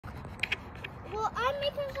I'm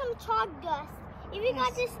making some chalk dust. If you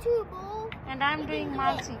got this tube, and I'm doing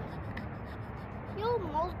mulching. You're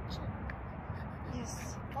mulching.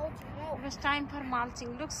 Yes. Mulching. No. It was time for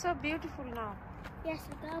mulching. Looks so beautiful now. Yes,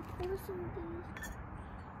 I gotta pour some of these.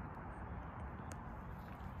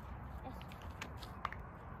 Yes.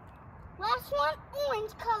 Last one,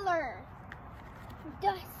 orange color.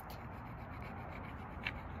 Dust.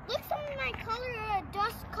 Look, some of my color,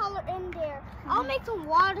 dust color in there. I'll make some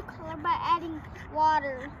watercolor by adding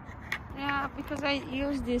water. Yeah, because I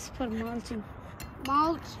use this for mulching.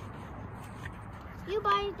 Mulch. You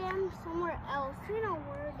buy them somewhere else. You know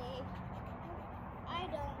where they. I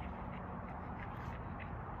don't.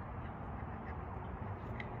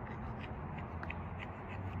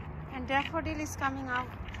 And daffodil is coming out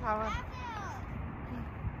flower.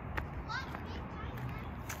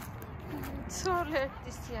 It's so late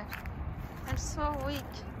this year and so weak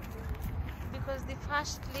because the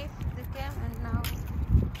first leaf they came and now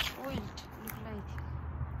wilt look like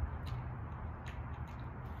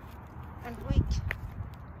and weak.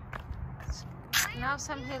 So now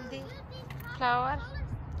some healthy flower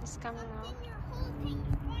is coming out.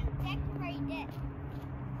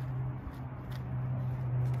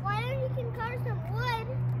 Why don't you can cover some wood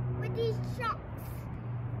with these chunks?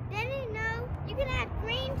 Then you know you can add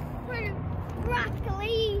greens for the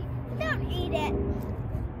broccoli. Don't eat it.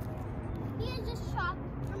 Here's just chalk,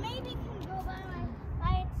 or maybe it can go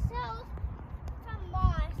by itself. Some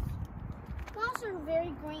moss. Moss are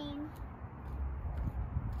very green.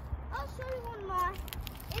 I'll show you one moss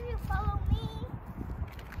if you follow me.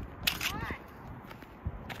 Moss.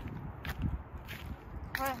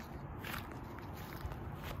 What?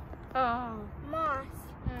 Oh. Moss.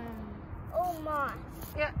 Oh, moss.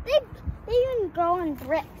 Yeah. They even grow in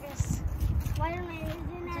bricks. Yes. Why don't I use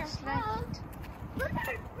it in our Just like house? it. Look at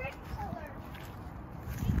our brick color.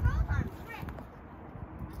 It grows on bricks.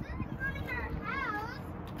 It doesn't grow in our house,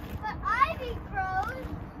 but ivy grows.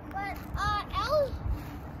 But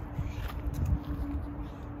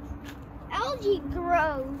algae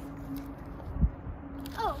grows.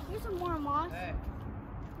 Oh, here's some more moss. Hey,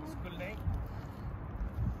 school day?